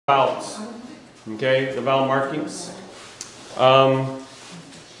vowels. Okay, the vowel markings.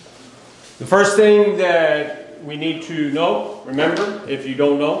 The first thing that we need to know, remember, if you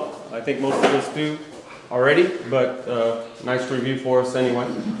don't know, I think most of us do already, but nice review for us anyway,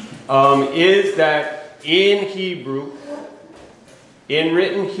 is that in Hebrew, in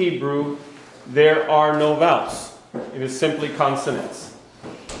written Hebrew, there are no vowels. It is simply consonants.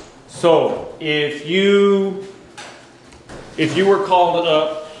 So if you were called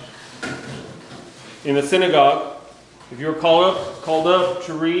up in a synagogue, if you were called up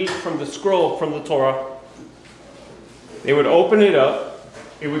to read from the scroll from the Torah, they would open it up.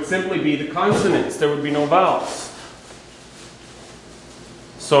 It would simply be the consonants. There would be no vowels.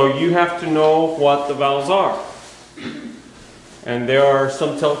 So you have to know what the vowels are. And there are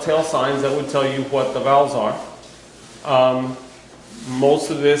some telltale signs that would tell you what the vowels are.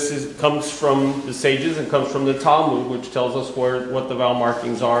 Most of this comes from the sages and comes from the Talmud, which tells us what the vowel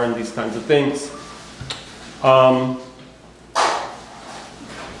markings are and these kinds of things.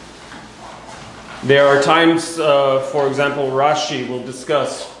 There are times, for example, Rashi will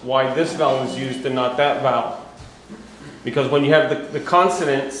discuss why this vowel is used and not that vowel. Because when you have the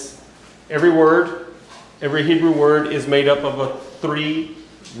consonants, every Hebrew word is made up of a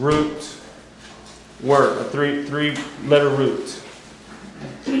three-root word, a three-letter root.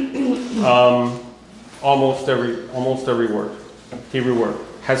 Almost every word, Hebrew word,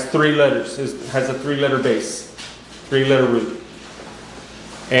 has three letters, has a three-letter base, three-letter root.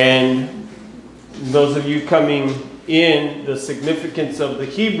 And those of you coming in, the significance of the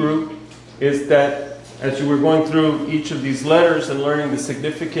Hebrew is that as you were going through each of these letters and learning the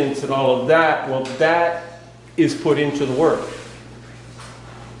significance and all of that, well, that is put into the word.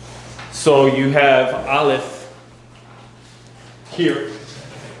 So you have Aleph here.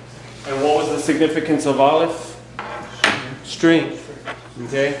 And what was the significance of Aleph? Strength.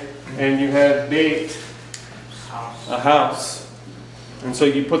 Okay? And you have Beit, a house. And so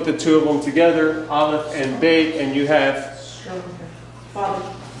you put the two of them together, Aleph and Beit, and you have Father.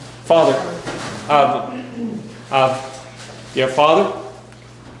 You have Father,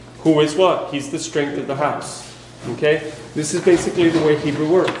 who is what? He's the strength of the house. Okay? This is basically the way Hebrew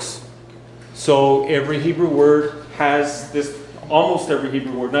works. So every Hebrew word has this, almost every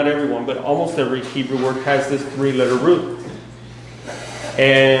Hebrew word, not every one, but almost every Hebrew word has this three-letter root.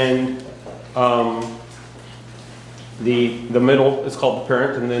 And the middle is called the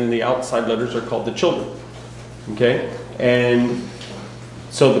parent, and then the outside letters are called the children. Okay? And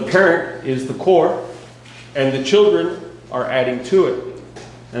so the parent is the core, and the children are adding to it.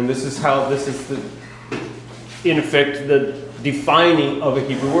 And this is in effect, the defining of a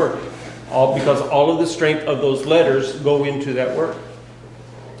Hebrew word. Because all of the strength of those letters go into that word.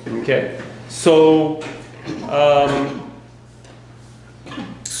 Okay? So,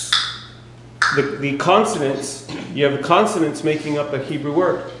 the consonants, you have consonants making up a Hebrew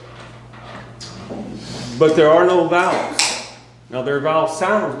word. But there are no vowels. Now there are vowel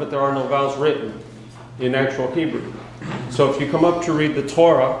sounds, but there are no vowels written in actual Hebrew. So if you come up to read the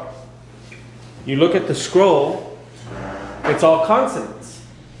Torah, you look at the scroll, it's all consonants.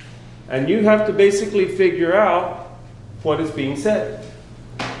 And you have to basically figure out what is being said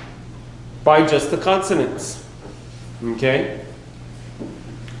by just the consonants. Okay?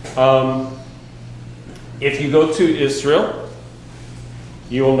 If you go to Israel,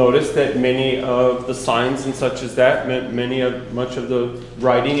 you will notice that many of the signs and such as that, much of the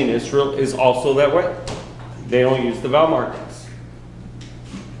writing in Israel is also that way. They don't use the vowel markings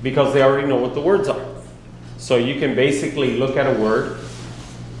because they already know what the words are. So you can basically look at a word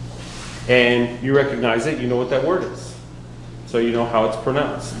and you recognize it, you know what that word is. So you know how it's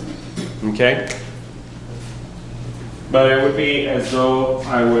pronounced. Okay? But it would be as though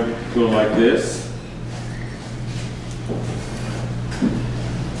I would go like this.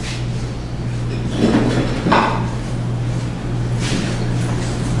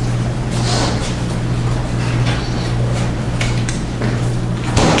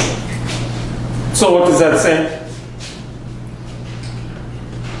 So what does that say?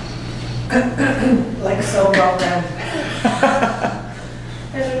 Like so well done. I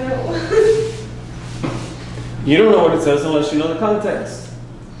don't know. You don't know what it says unless you know the context.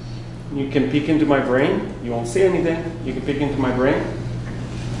 You can peek into my brain. You won't see anything. You can peek into my brain.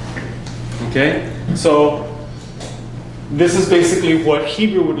 Okay? So this is basically what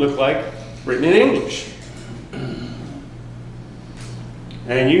Hebrew would look like written in English.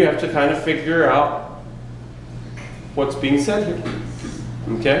 And you have to kind of figure out what's being said here.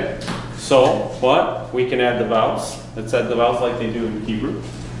 Okay? So, but we can add the vowels. Let's add the vowels like they do in Hebrew.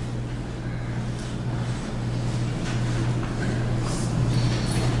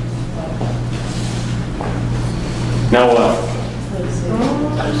 Now what?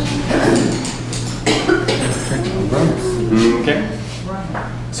 Okay.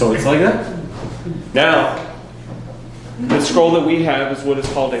 So it's like that. Now, the scroll that we have is what is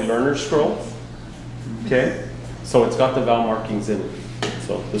called a learner scroll. Okay. So it's got the vowel markings in it.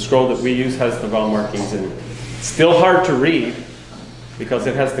 So the scroll that we use has the vowel markings in it. Still hard to read because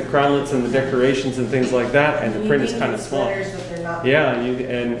it has the crownlets and the decorations and things like that, and the print is kind of small. Yeah,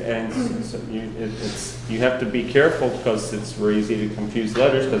 you have to be careful because it's very easy to confuse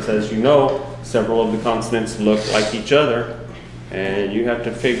letters. Because as you know, several of the consonants look like each other, and you have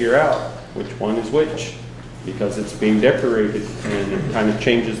to figure out which one is which because it's being decorated, and it kind of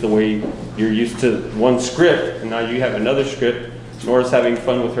changes the way you're used to one script, and now you have another script. Nora's having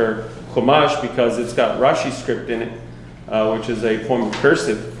fun with her Chumash because it's got Rashi script in it, which is a form of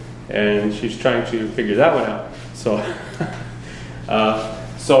cursive, and she's trying to figure that one out. So,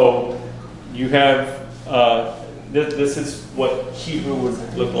 so you have this is what Hebrew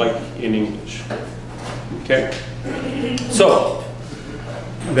would look like in English. Okay, so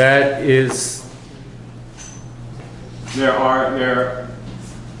that is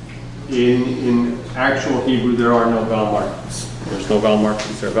in actual Hebrew there are no vowel markings. There's no vowel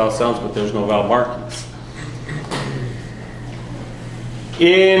markings. There are vowel sounds, but there's no vowel markings.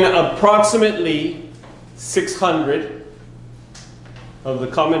 In approximately 600 of the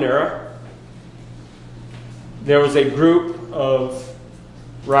Common Era, there was a group of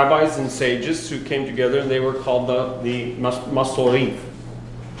rabbis and sages who came together, and they were called the Masorim.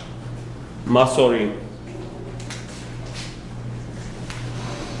 Masorim.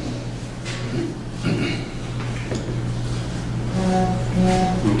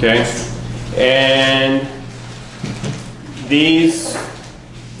 Okay, and these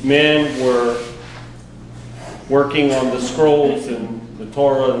men were working on the scrolls and the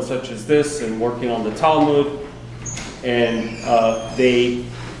Torah and such as this, and working on the Talmud, and they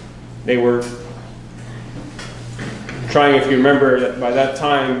were trying. If you remember, that by that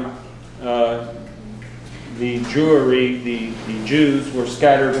time, the Jewry, the Jews, were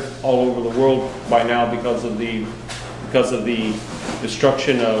scattered all over the world by now because of the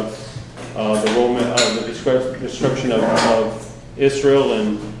destruction of the destruction of Israel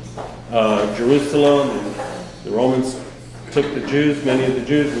and Jerusalem, and the Romans took the Jews, many of the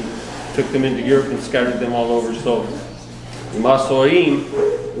Jews, and took them into Europe and scattered them all over. So the Masorim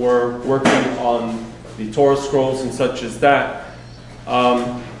were working on the Torah scrolls and such as that.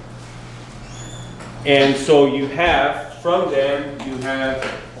 And so you have, from them, you have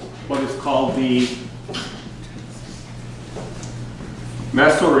what is called the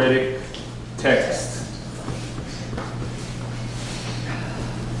Masoretic text.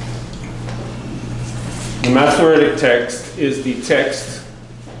 The Masoretic text is the text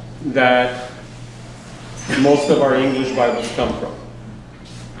that most of our English Bibles come from.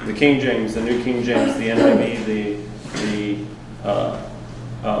 The King James, the New King James, the NIV,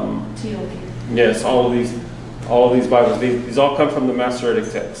 yes, all of these Bibles. These all come from the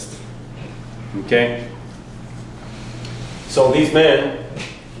Masoretic text. Okay? So these men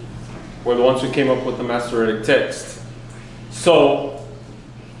were the ones who came up with the Masoretic text. So,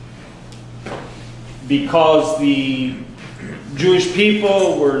 because the Jewish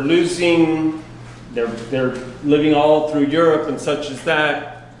people were losing, they're living all through Europe and such as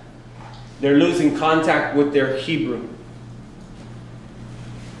that, they're losing contact with their Hebrew.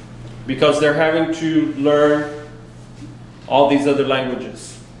 Because they're having to learn all these other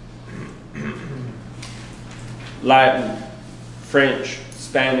languages. Latin, French,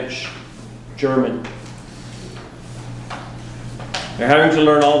 Spanish, German. They're having to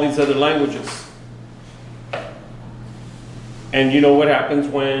learn all these other languages. And you know what happens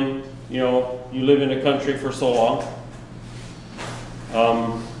when, you live in a country for so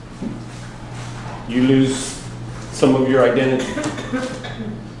long? You lose some of your identity.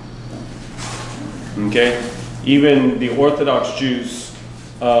 Okay? Even the Orthodox Jews,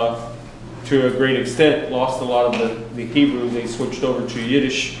 to a great extent, lost a lot of the Hebrew. They switched over to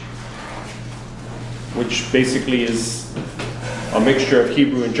Yiddish, which basically is a mixture of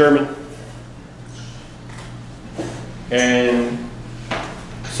Hebrew and German. And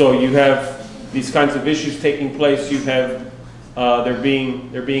so you have these kinds of issues taking place. You have they're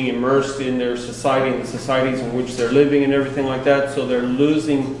being immersed in their society and the societies in which they're living and everything like that. So they're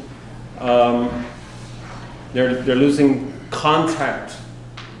losing they're losing contact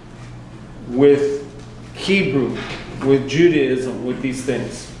with Hebrew, with Judaism, with these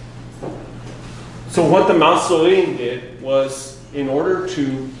things. So what the Masoretim did was, in order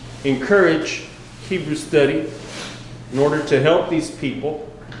to encourage Hebrew study, in order to help these people,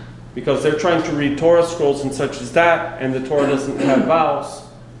 because they're trying to read Torah scrolls and such as that, and the Torah doesn't have vowels.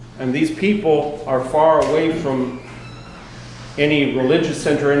 And these people are far away from any religious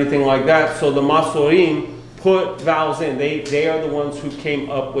center or anything like that, so the Masorim put vowels in. They are the ones who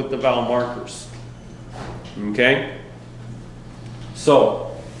came up with the vowel markers. Okay?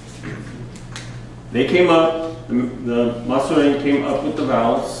 So, they came up, the Masorim came up with the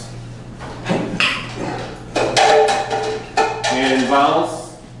vowels. And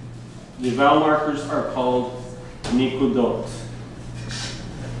vowels, the vowel markers are called nikudot.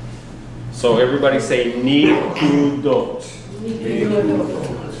 So everybody say nikudot.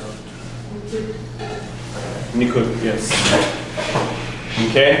 Nikud, yes.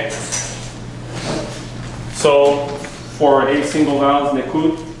 Okay? So, for a single vowel,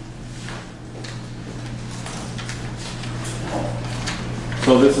 nikud.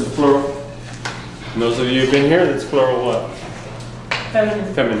 So this is plural. And those of you who've been here, that's plural what?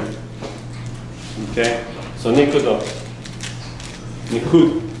 Feminine. Feminine. Okay? So nikudot.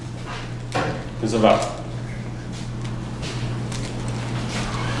 Nikud is a vowel.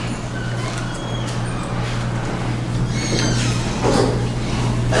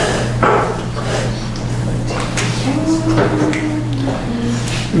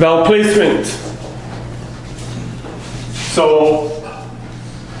 Vowel placement. So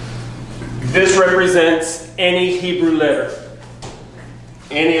this represents any Hebrew letter.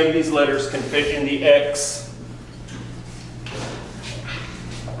 Any of these letters can fit in the X.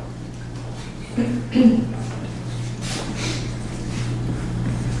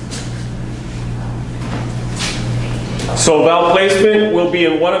 So vowel placement will be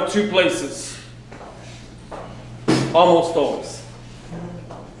in one of two places. Almost always.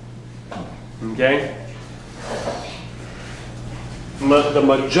 Okay? The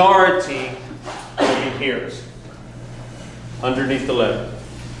majority will be here, underneath the letter.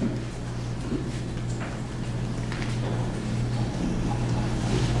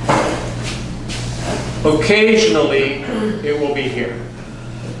 Occasionally, it will be here.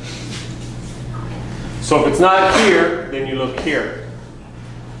 So if it's not here, then you look here.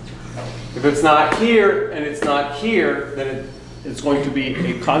 If it's not here and it's not here, then it's going to be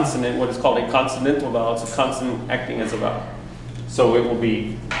a consonant, what is called a consonantal vowel. It's a consonant acting as a vowel. So it will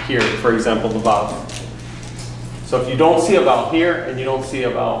be here, for example, the vowel. So if you don't see a vowel here and you don't see a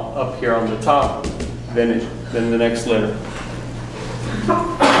vowel up here on the top, then the next letter.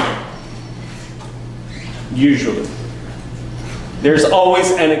 Usually. There's always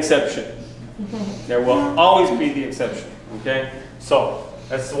an exception. There will always be the exception. Okay? So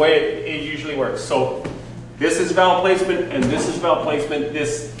that's the way it usually works. So this is vowel placement and this is vowel placement.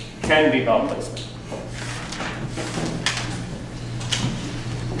 This can be vowel placement.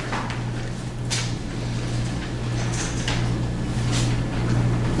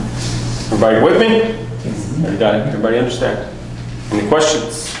 Everybody with me? Everybody understand? Any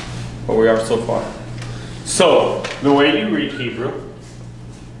questions? Where we are so far? So, the way you read Hebrew,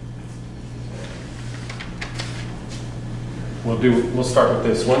 we'll start with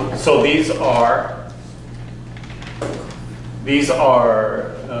this one. So there'll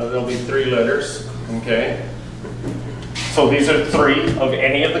be 3 letters, okay? So these are 3 of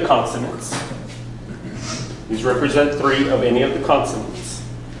any of the consonants. These represent 3 of any of the consonants,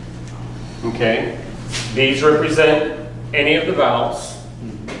 okay? These represent any of the vowels.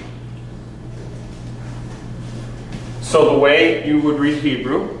 So the way you would read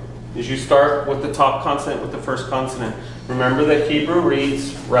Hebrew is you start with the top consonant with the first consonant. Remember that Hebrew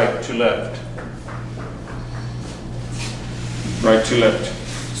reads right to left. Right to left.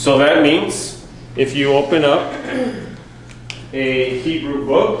 So that means if you open up a Hebrew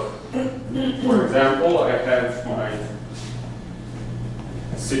book, for example, I have my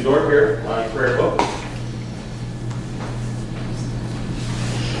Siddur here, my prayer book.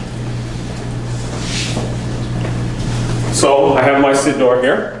 So I have my Siddur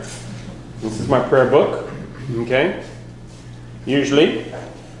here. This is my prayer book. Okay. Usually,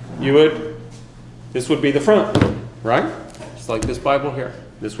 this would be the front, right? Just like this Bible here.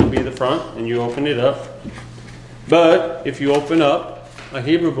 This would be the front, and you open it up. But if you open up a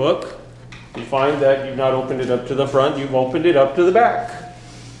Hebrew book, you find that you've not opened it up to the front, you've opened it up to the back.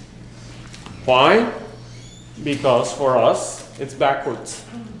 Why? Because for us, it's backwards.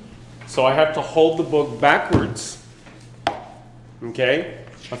 So I have to hold the book backwards. Okay?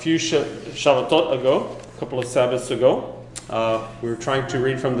 A few Shabbatot ago, a couple of Sabbaths ago, we were trying to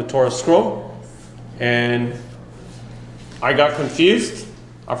read from the Torah scroll, and I got confused.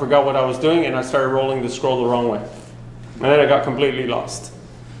 I forgot what I was doing, and I started rolling the scroll the wrong way. And then I got completely lost.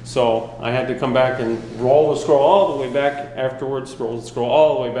 So I had to come back and roll the scroll all the way back afterwards, roll the scroll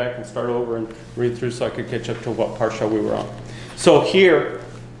all the way back and start over and read through so I could catch up to what parsha we were on. So here,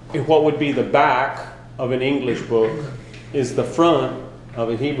 what would be the back of an English book is the front of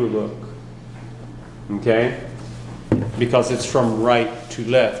a Hebrew book. Okay? Because it's from right to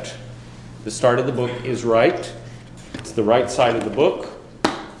left. The start of the book is right. It's the right side of the book.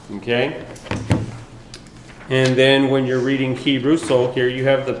 Okay? And then when you're reading Hebrew, so here you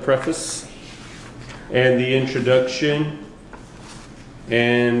have the preface and the introduction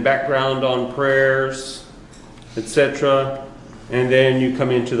and background on prayers, etc. And then you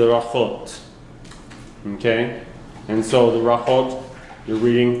come into the rachot. Okay? And so the rachot, you're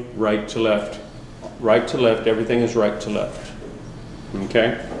reading right to left. Right to left, everything is right to left.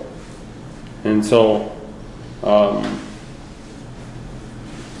 Okay? And so,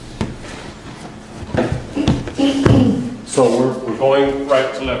 so we're going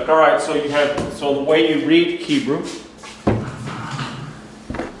right to left. All right, so you have, so the way you read Hebrew,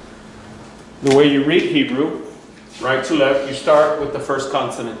 right to left, you start with the first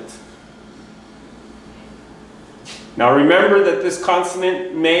consonant. Now remember that this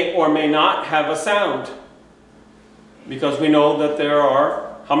consonant may or may not have a sound, because we know that there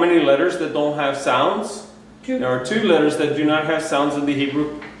are how many letters that don't have sounds? 2. There are 2 letters that do not have sounds in the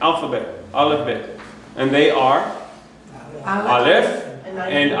Hebrew alphabet, aleph, and they are Aleph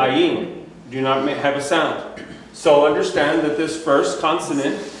and Ayin. Do not have a sound. So understand that this first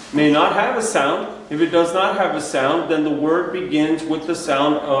consonant may not have a sound. If it does not have a sound, then the word begins with the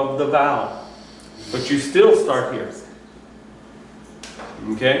sound of the vowel. But you still start here.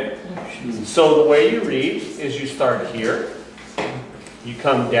 Okay? So the way you read is you start here. You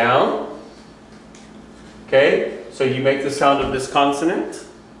come down. Okay? So you make the sound of this consonant.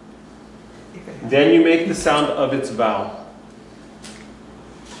 Then you make the sound of its vowel.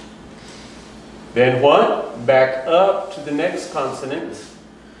 Then what? Back up to the next consonant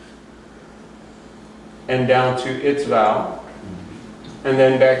and down to its vowel, and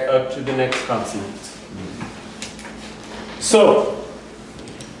then back up to the next consonant. So,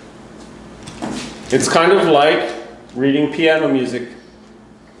 it's kind of like reading piano music.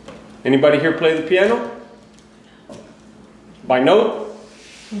 Anybody here play the piano? By note?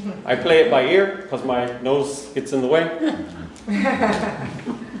 I play it by ear because my nose gets in the way.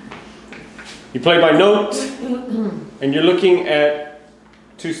 You play by note, and you're looking at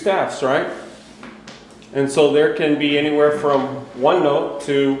 2 staffs, right? And so there can be anywhere from 1 note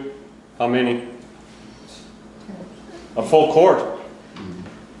to how many? A full chord,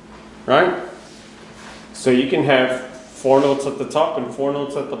 right? So you can have 4 notes at the top and 4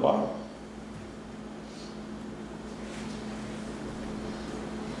 notes at the bottom.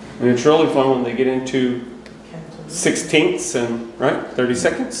 And it's really fun when they get into 16ths and, right, 30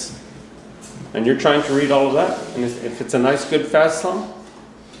 seconds. And you're trying to read all of that. And if it's a nice, good, fast song.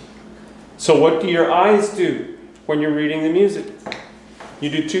 So what do your eyes do when you're reading the music? You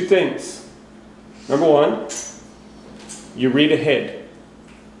do 2 things. Number 1, you read ahead.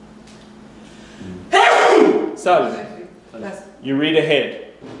 Salve. You read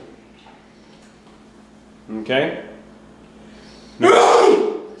ahead. Okay?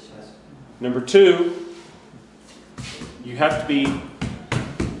 Number 2, you have to be,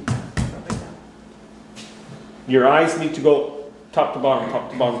 your eyes need to go top to bottom,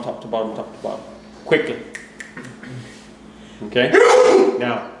 top to bottom, top to bottom, top to bottom, quickly. Okay?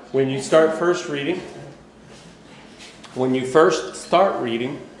 Now, when you start first reading,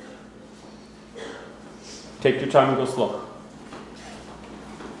 take your time and go slow.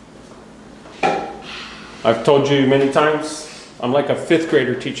 I've told you many times, I'm like a 5th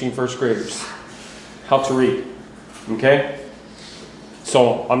grader teaching 1st graders how to read. Okay?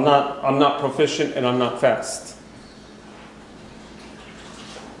 So I'm not proficient and I'm not fast.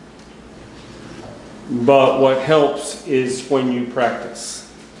 But what helps is when you practice.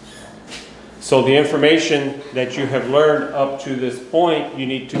 So the information that you have learned up to this point, you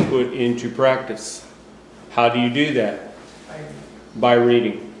need to put into practice. How do you do that? By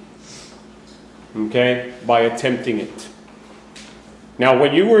reading. Okay? By attempting it. Now,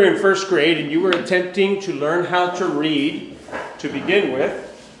 when you were in 1st grade and you were attempting to learn how to read to begin with,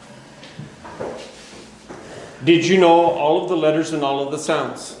 did you know all of the letters and all of the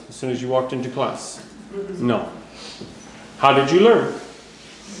sounds as soon as you walked into class? No. How did you learn?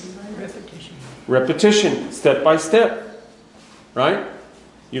 Repetition. Repetition, step by step. Right?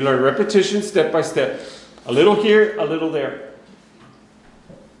 You learn repetition, step by step. A little here, a little there.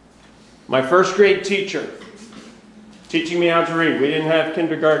 My 1st grade teacher teaching me how to read. We didn't have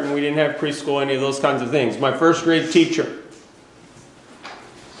kindergarten, we didn't have preschool, any of those kinds of things. My 1st grade teacher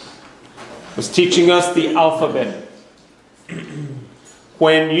was teaching us the alphabet.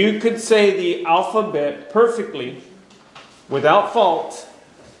 When you could say the alphabet perfectly, without fault,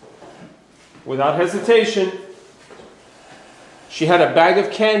 without hesitation, she had a bag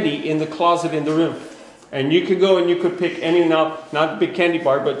of candy in the closet in the room. And you could go and you could pick any, not a big candy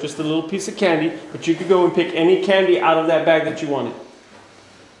bar, but just a little piece of candy. But you could go and pick any candy out of that bag that you wanted.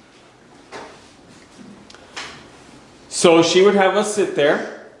 So she would have us sit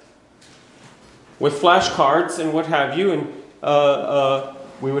there with flashcards and what have you. And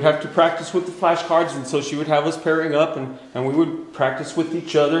we would have to practice with the flashcards. And so she would have us pairing up and we would practice with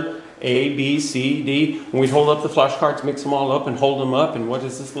each other. A, B, C, D. And we'd hold up the flashcards, mix them all up and hold them up. And what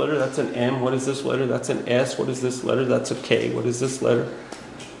is this letter? That's an M. What is this letter? That's an S. What is this letter? That's a K. What is this letter?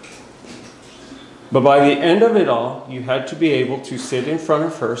 But by the end of it all, you had to be able to sit in front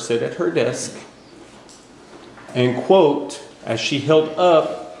of her, sit at her desk, and quote, as she held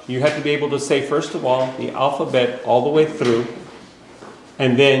up, you had to be able to say, first of all, the alphabet all the way through.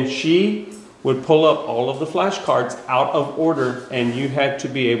 And then she would pull up all of the flashcards out of order, and you had to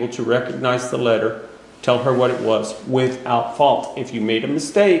be able to recognize the letter, tell her what it was, without fault. If you made a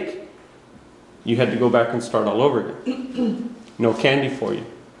mistake, you had to go back and start all over again. No candy for you.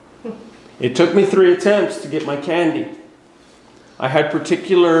 It took me 3 attempts to get my candy. I had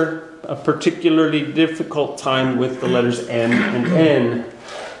a particularly difficult time with the letters M and N.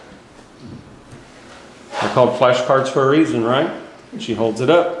 They're called flashcards for a reason, right? She holds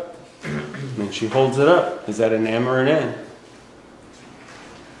it up. And she holds it up. Is that an M or an N?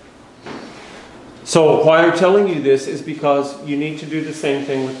 So why I'm telling you this is because you need to do the same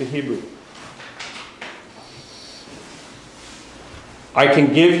thing with the Hebrew. I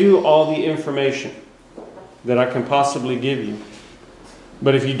can give you all the information that I can possibly give you.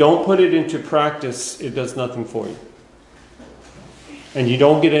 But if you don't put it into practice, it does nothing for you. And you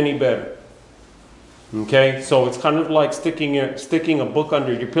don't get any better. Okay, so it's kind of like sticking a book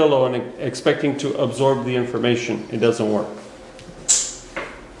under your pillow and expecting to absorb the information. It doesn't work.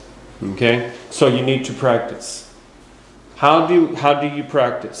 Okay, so you need to practice. How do you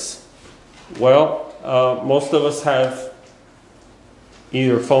practice? Well, most of us have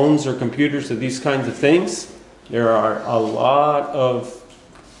either phones or computers or these kinds of things. There are a lot of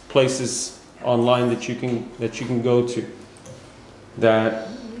places online that you can go to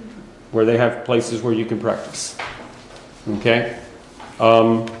where they have places where you can practice. Okay?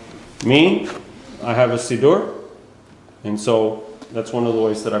 Me, I have a Siddur, and so that's one of the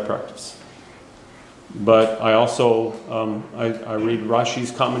ways that I practice. But I also, I read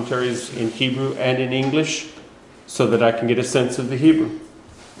Rashi's commentaries in Hebrew and in English so that I can get a sense of the Hebrew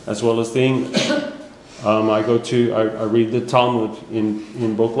as well as the English. I read the Talmud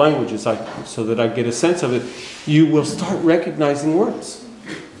in both languages so that I get a sense of it. You will start recognizing words.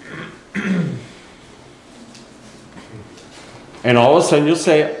 And all of a sudden you'll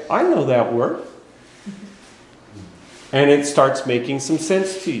say, I know that word. And it starts making some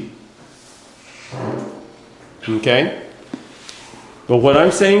sense to you. Okay? But what I'm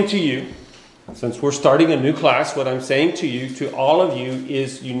saying to you, since we're starting a new class, what I'm saying to you, to all of you,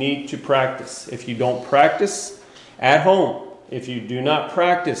 is you need to practice. If you don't practice at home, if you do not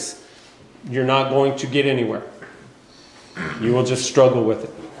practice, you're not going to get anywhere. You will just struggle with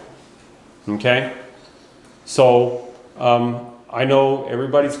it. Okay? So, I know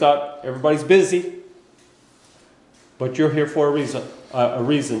everybody's busy, but you're here for a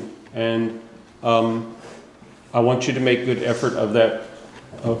reason, and I want you to make good effort of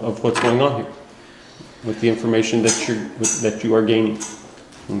what's going on here, with the information that you are gaining.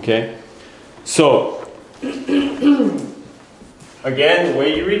 Okay? So, again, the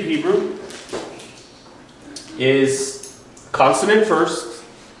way you read Hebrew is consonant first,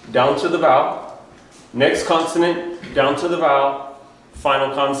 down to the vowel. Next consonant, down to the vowel,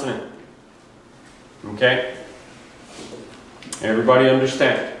 final consonant. Okay? Everybody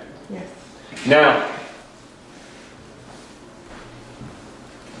understand? Yes. Now,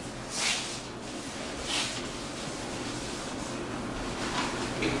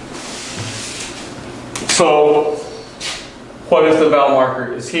 so what is the vowel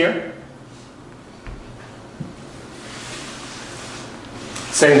marker? Is here.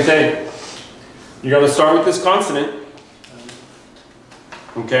 Same thing. You're going to start with this consonant.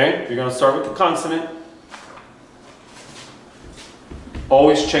 Okay? You're going to start with the consonant.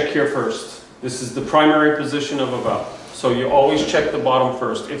 Always check here first. This is the primary position of a vowel. So you always check the bottom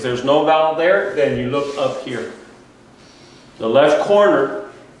first. If there's no vowel there, then you look up here. The left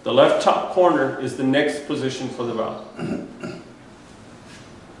corner, the left top corner is the next position for the vowel.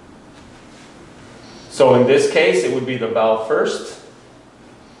 So in this case, it would be the vowel first,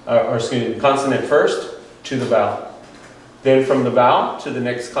 or excuse me, consonant first to the vowel. Then from the vowel to the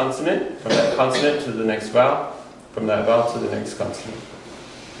next consonant, from that consonant to the next vowel, from that vowel to the next consonant.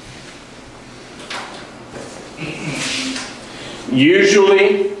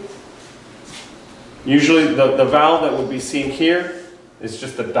 Usually the vowel that would be seen here is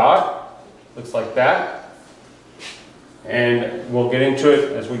just a dot, looks like that. And we'll get into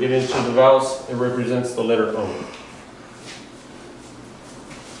it as we get into the vowels. It represents the letter O.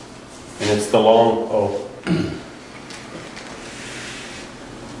 And it's the long O.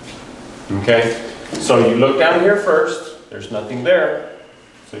 Okay? So you look down here first. There's nothing there.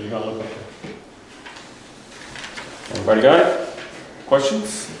 So you're going to look up there. Everybody got it?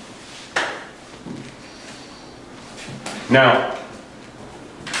 Questions? Now,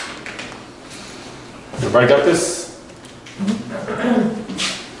 everybody got this?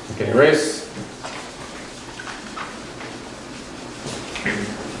 Okay, erase.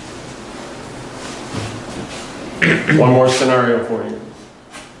 One more scenario for you.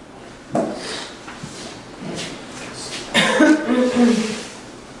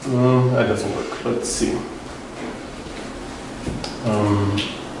 That doesn't work. Let's see.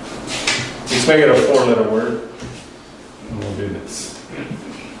 Let's make it a 4-letter word. And we'll do this.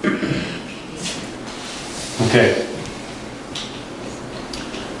 Okay.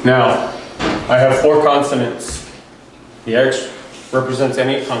 Now, I have 4 consonants. The X represents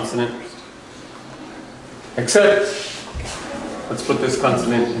any consonant. Except, let's put this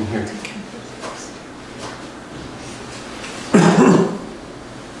consonant in here.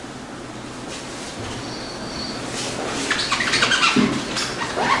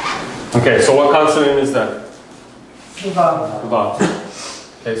 Okay, so what consonant is that? Vav. Vav.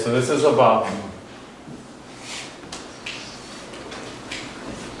 Okay, so this is a vav.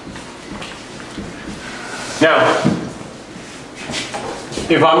 Now,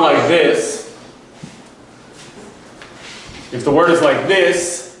 if I'm like this, if the word is like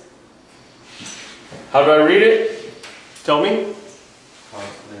this, how do I read it? Tell me.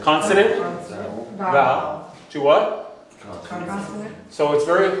 Consonant. Vowel. To what? Consonant. So it's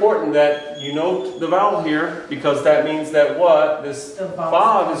very important that you note the vowel here, because that means that what? This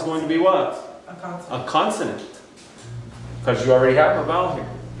vav is going to be what? A consonant. A consonant. Because you already have a vowel here.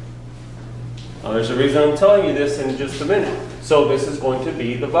 Now there's a reason I'm telling you this in just a minute. So this is going to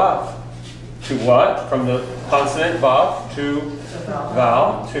be the vav. To what? From the consonant vav to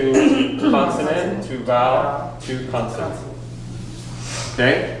vowel to consonant to vowel to consonant.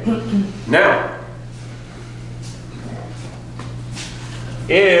 Okay? Now,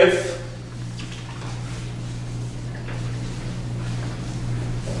 if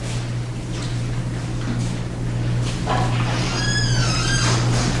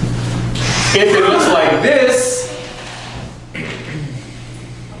it looks like this,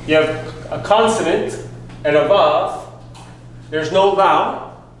 you have a consonant and a vav, there's no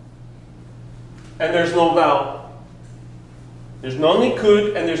vowel, and there's no vowel. There's no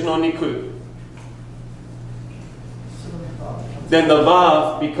nikud and there's no nikud. Then the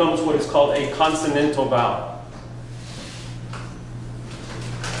vav becomes what is called a consonantal vowel.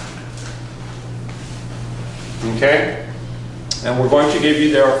 Okay? And we're going to give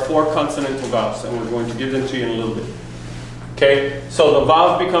you, there are 4 consonantal vowels, and we're going to give them to you in a little bit. Okay? So the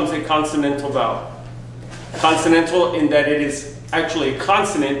vav becomes a consonantal vowel. Consonantal in that it is actually a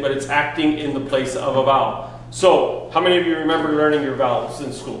consonant, but it's acting in the place of a vowel. So, how many of you remember learning your vowels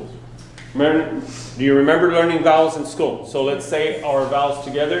in school? Do you remember learning vowels in school? So let's say our vowels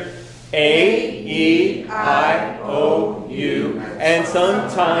together. A, E, I, O, U, and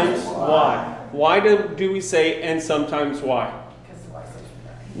sometimes Y. Why do we say and sometimes Y?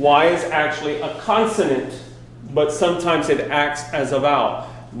 Y is actually a consonant, but sometimes it acts as a vowel.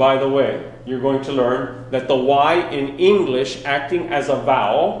 By the way, you're going to learn that the Y in English acting as a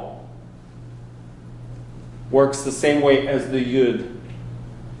vowel works the same way as the Yud.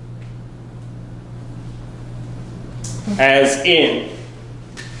 As in,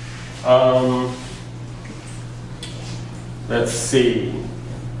 let's see.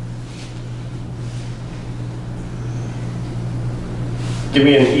 Give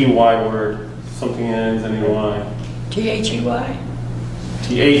me an EY word. Something that ends in EY. They.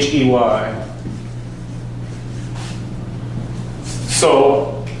 They.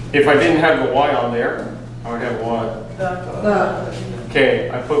 So, if I didn't have the Y on there, I would have what? The. Okay,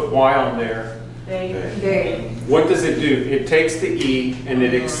 I put Y on there. They. What does it do? It takes the E and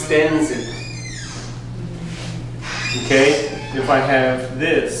it extends it. Okay? If I have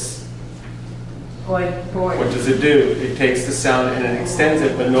this, Boy. what does it do? It takes the sound and it extends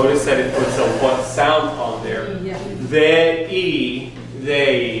it, but notice that it puts a what sound on there. Yeah. The E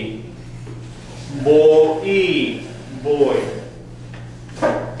they. Bo'i, boy.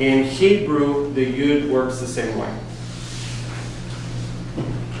 In Hebrew, the yud works the same way.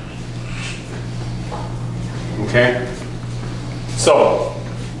 Okay? So,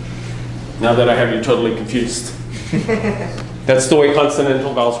 now that I have you totally confused, that's the way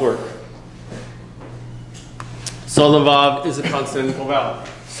consonantal vowels work. So the vav is a consonantal vowel.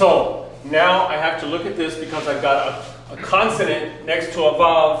 So, now I have to look at this because I've got a consonant next to a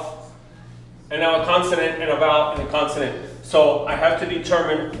vav, and now a consonant and a vowel and a consonant. So I have to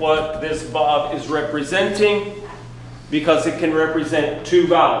determine what this vav is representing because it can represent two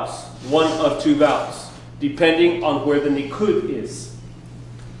vowels, one of two vowels, depending on where the nikud is.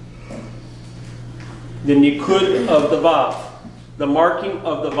 The nikud of the vav, the marking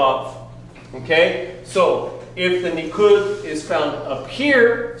of the vav. Okay? So if the nikud is found up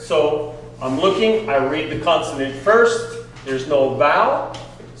here, so I'm looking, I read the consonant first, there's no vowel,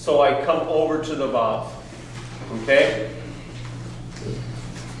 so I come over to the vav. Okay?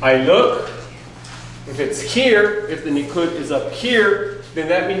 I look, if it's here, if the nikud is up here, then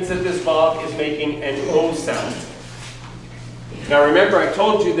that means that this vav is making an O sound. Now remember, I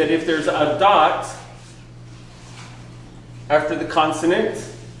told you that if there's a dot after the consonant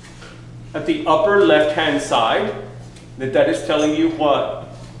at the upper left-hand side, that is telling you what?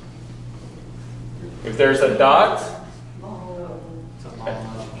 If there's a dot,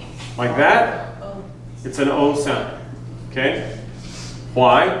 like that, it's an O sound. Okay?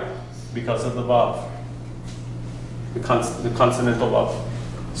 Why? Because of the vav. The consonantal vav.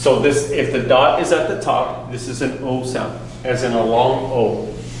 So this, if the dot is at the top, this is an O sound, as in a long O.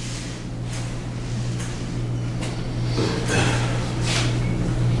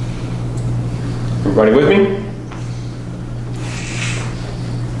 Everybody with me?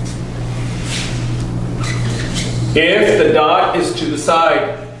 If the dot is to the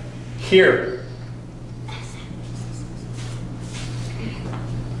side here,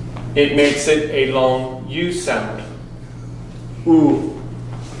 it makes it a long U sound. Ooh.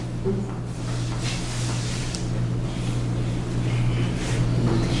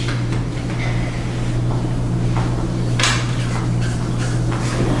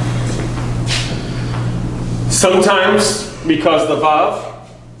 Sometimes, because the vav,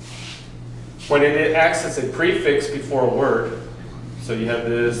 when it acts as a prefix before a word, so you have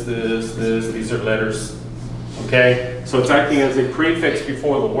this, these are letters, okay? So it's acting as a prefix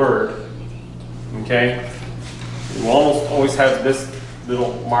before the word, okay? You almost always have this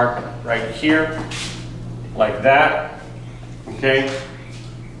little mark right here, like that, okay?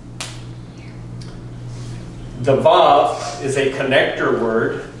 The vav is a connector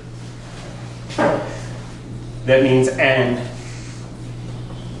word that means and.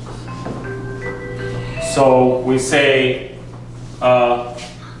 So we say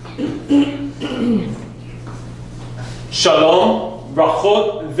shalom,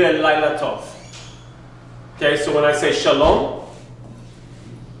 brachot, ve'layla tov. Okay, so when I say shalom,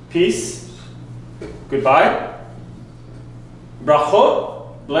 peace, goodbye,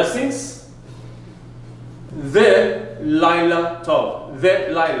 brachot, blessings, ve'layla tov.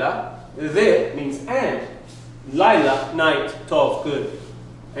 Ve'layla, ve means and. Laila, night, tov, good,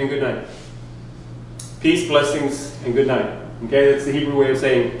 and good night. Peace, blessings, and good night. Okay, that's the Hebrew way of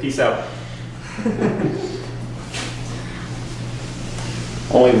saying peace out.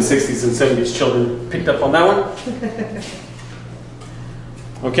 Only the 60s and 70s children picked up on that one.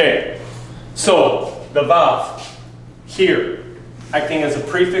 Okay, so the vav here, acting as a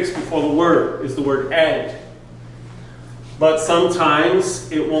prefix before the word, is the word and. But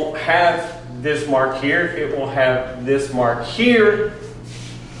sometimes it won't have this mark here, it will have this mark here,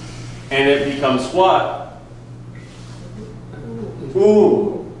 and it becomes what?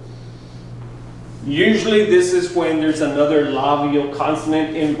 Ooh. Usually this is when there's another labial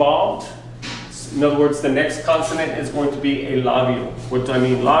consonant involved. In other words, the next consonant is going to be a labial. What do I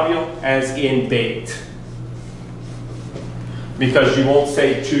mean labial? As in bait. Because you won't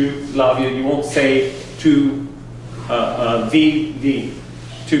say two labial, you won't say two V.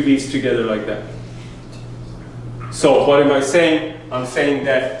 Two V's together like that. So what am I saying? I'm saying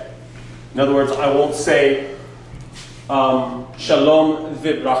that, in other words, I won't say shalom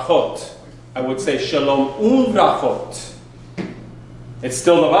v'brachot. I would say shalom u'brachot. It's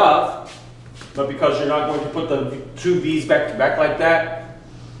still the vav, but because you're not going to put the two V's back to back like that,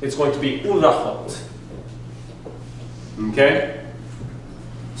 it's going to be u'brachot. Okay?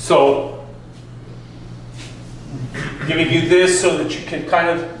 So, giving you this so that you can kind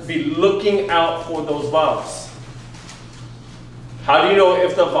of be looking out for those vowels. How do you know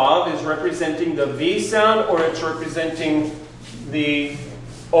if the vav is representing the V sound or it's representing the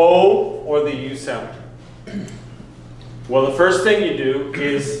O or the U sound? Well, the first thing you do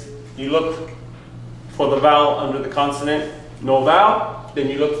is you look for the vowel under the consonant, no vowel. Then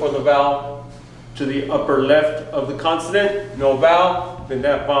you look for the vowel to the upper left of the consonant, no vowel. Then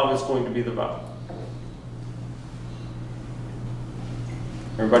that vowel is going to be the vowel.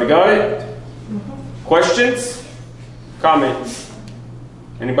 Everybody got it? Questions? Comments?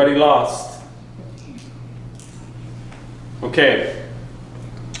 Anybody lost? Okay.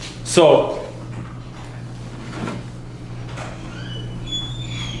 So,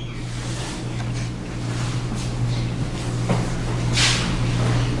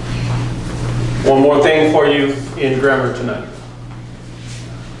 one more thing for you in grammar tonight.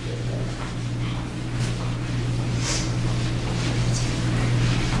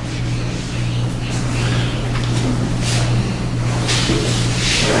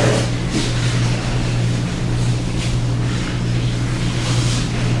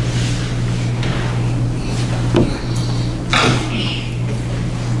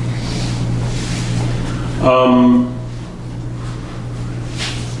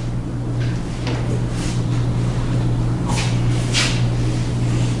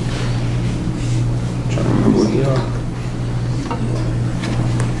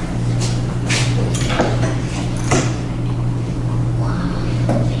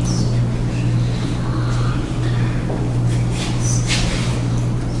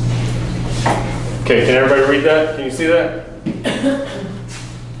 Okay, can everybody read that? Can you see that?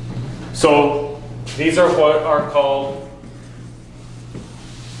 So, these are what are called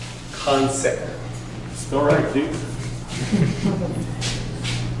concept. Still right, dude?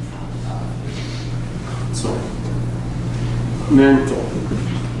 So, mental.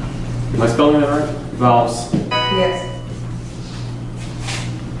 Am I spelling that right? Vowels. Yes.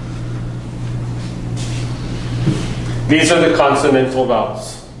 These are the consonantal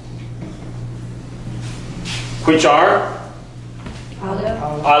vowels. Which are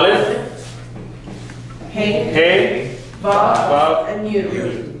Aleph, Hey, Vav, and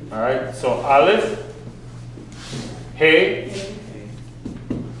you. All right, so Aleph, Hey,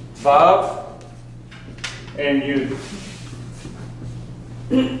 Vav, and Yud.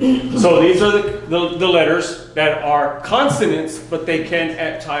 So these are the letters that are consonants, but they can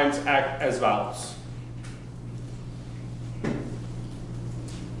at times act as vowels.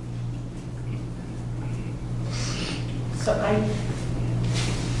 So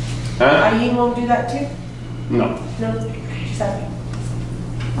Ayin won't do that too? No. No? She's happy.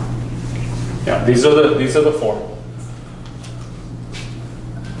 Yeah, these are the four.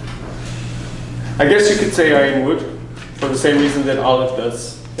 I guess you could say Ayin would, for the same reason that Aleph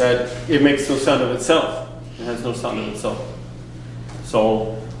does, that it makes no sound of itself. It has no sound of itself.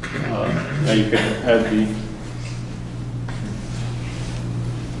 So now you can add the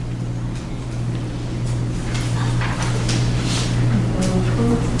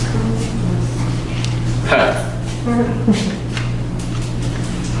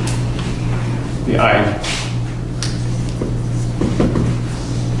the I.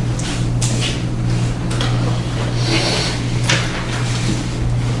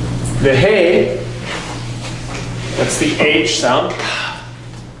 The Hey, that's the H sound.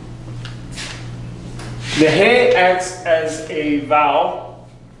 The Hey acts as a vowel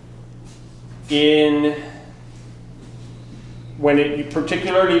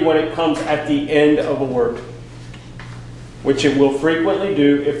particularly when it comes at the end of a word, which it will frequently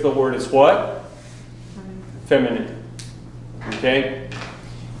do if the word is what? Feminine. Okay?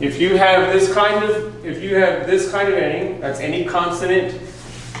 If you have this kind of ending, that's any consonant,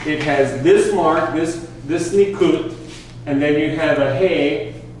 it has this mark, this nikut, and then you have a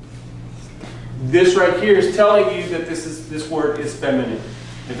Hey. This right here is telling you that this word is feminine,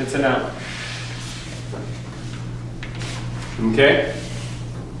 if it's a noun. Okay?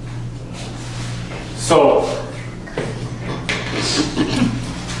 So,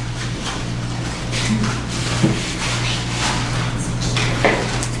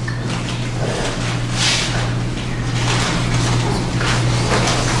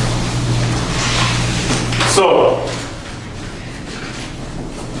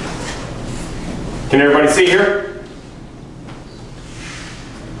 can everybody see here?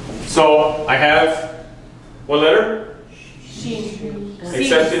 So, I have what letter? Shin.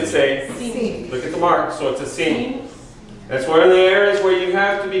 Except it's a, look at the mark, so it's a sin. That's one of the areas where you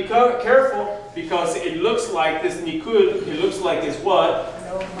have to be careful, because it looks like this nikud, it looks like it's what?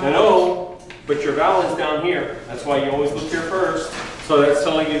 An O, but your vowel is down here. That's why you always look here first. So that's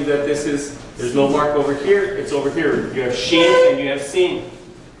telling you that there's no mark over here, it's over here. You have shin and you have sin.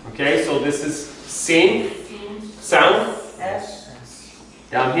 Okay, so this is sin, sound, S,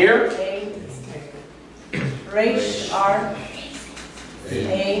 Down here, A, Resh, R,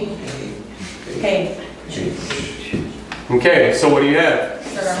 A, K. okay, so what do you have?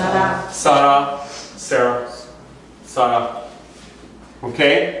 Sarah. Sarah, Sarah, Sarah.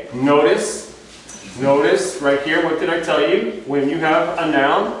 Okay, notice right here, what did I tell you? When you have a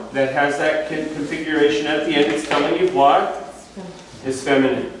noun that has that configuration at the end, it's telling you what? It's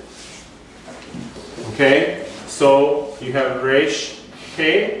feminine. Okay, so you have resh,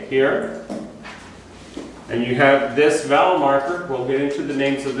 K here, and you have this vowel marker. We'll get into the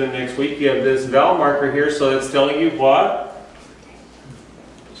names of them next week. You have this vowel marker here, so that's telling you what?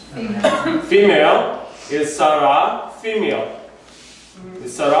 Female is Sarah, female.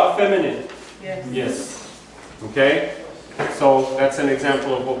 Is Sarah feminine? Yes. Yes. Okay? So that's an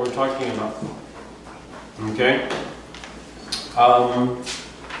example of what we're talking about. Okay?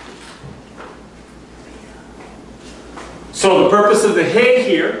 So the purpose of the hey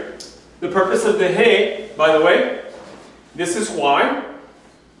here, the purpose of the hey, by the way, this is why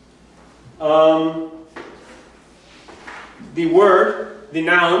the word, the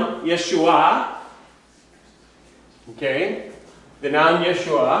noun, Yeshua, okay, the noun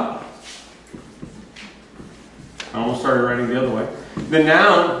Yeshua, I almost started writing the other way. The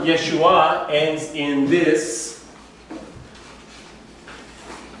noun Yeshua ends in this,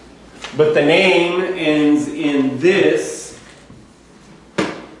 but the name ends in this.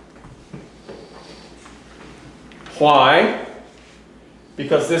 Why?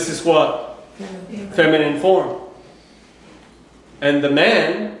 Because this is what? Feminine form. And the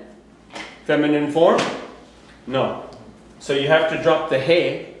man, feminine form? No. So you have to drop the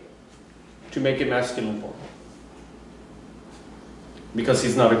hey to make it masculine form. Because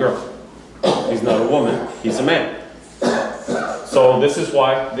he's not a girl. He's not a woman. He's a man. So this is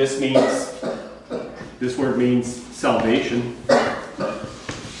why this word means salvation.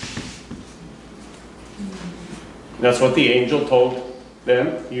 That's what the angel told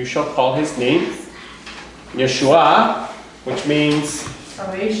them. You shall call his name Yeshua, which means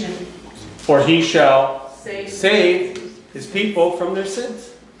Salvation. for he shall Save. save his people from their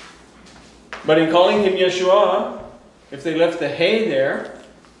sins. But in calling him Yeshua, if they left the hey there,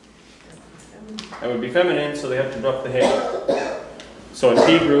 that would be feminine, so they have to drop the hey. So in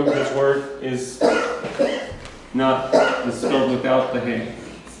Hebrew, this word is spelled without the hey.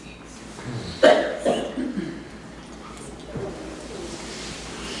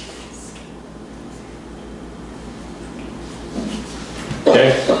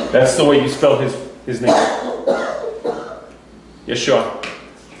 Okay, that's the way you spell his name. Yeshua.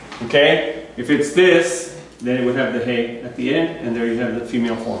 Okay, if it's this, then it would have the hey at the end, and there you have the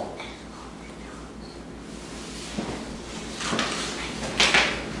female form.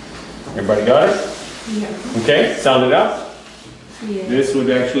 Everybody got it? Yeah. Okay, sound it out. Yeah. This would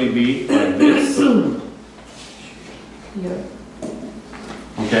actually be like this. Yeah.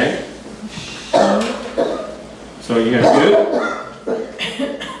 Okay? So you guys good?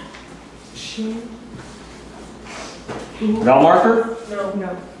 Vowel marker? No.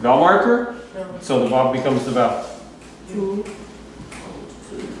 No. Vowel marker? No. So the vowel becomes the vowel. Two.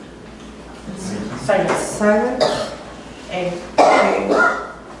 Silence. Silent. A. A.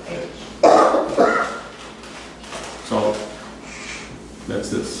 So that's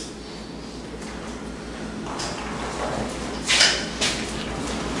this.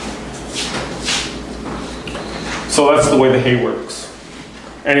 So that's the way the hey works.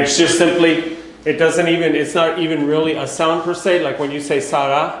 And it's just simply, it's not even really a sound per se, like when you say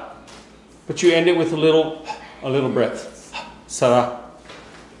Sarah, but you end it with a little breath. Sarah.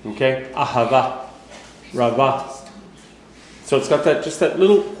 Okay? Ahava. Rava. So it's got just that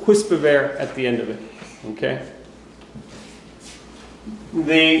little wisp of air at the end of it. Okay?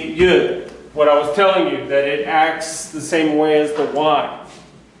 The yud, what I was telling you, that it acts the same way as the y.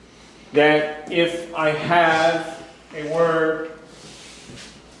 That if I have a word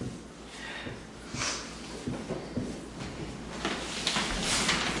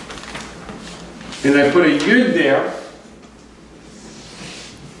and I put a yud there,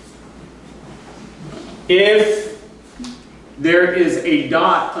 if there is a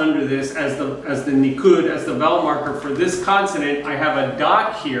dot under this as the nikud, as the vowel marker for this consonant, I have a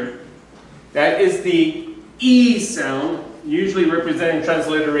dot here. That is the E sound, usually representing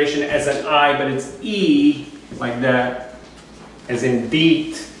transliteration as an I, but it's E, like that, as in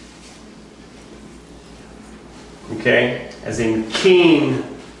beat. Okay? As in king.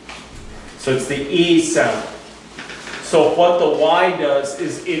 So it's the E sound. So what the Y does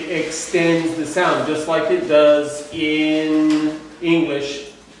is it extends the sound, just like it does in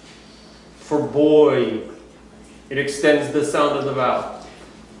English for boy. it extends the sound of the vowel.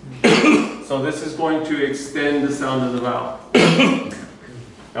 So this is going to extend the sound of the vowel.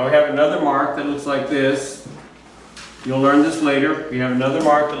 Now we have another mark that looks like this. You'll learn this later. We have another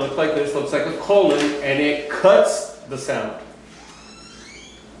mark that looks like this, looks like a colon, and it cuts the sound.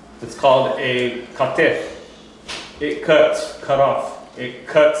 It's called a katef. It cuts, cut off. It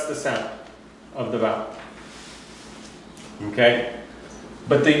cuts the sound of the vowel. Okay?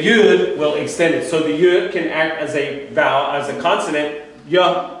 But the yud will extend it. So the yud can act as a vowel, as a consonant,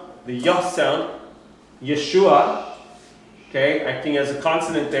 yah, the yah sound, Yeshua, okay, acting as a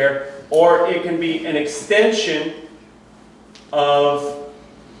consonant there, or it can be an extension of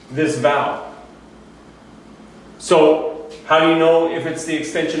this vowel. So, how do you know if it's the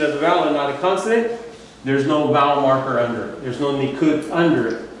extension of the vowel and not a consonant? There's no vowel marker under it. There's no nikud under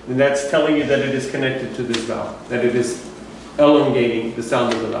it. And that's telling you that it is connected to this vowel, that it is elongating the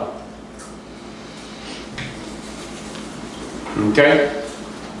sound of the vowel. Okay?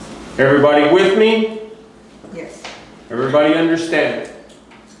 Everybody with me? Yes. Everybody understand?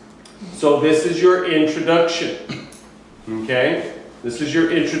 So this is your introduction. Okay? This is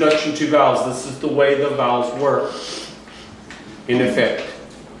your introduction to vowels. This is the way the vowels work in effect.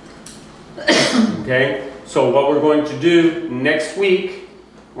 Okay? So what we're going to do next week,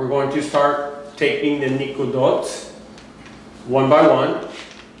 we're going to start taking the nikudot one by one,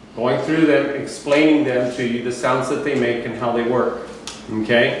 going through them, explaining them to you, the sounds that they make and how they work.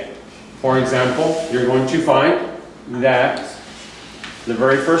 Okay? For example, you're going to find that the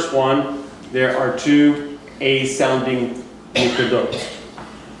very first one, there are two A-sounding nikudot.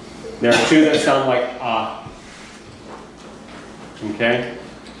 There are two that sound like ah. Okay?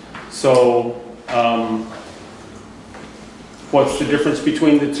 So, what's the difference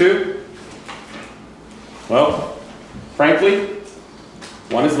between the two? Well, frankly,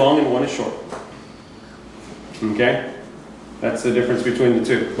 one is long and one is short. Okay? That's the difference between the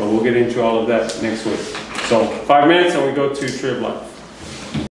two. But we'll get into all of that next week. So 5 minutes and we go to Tree of Life.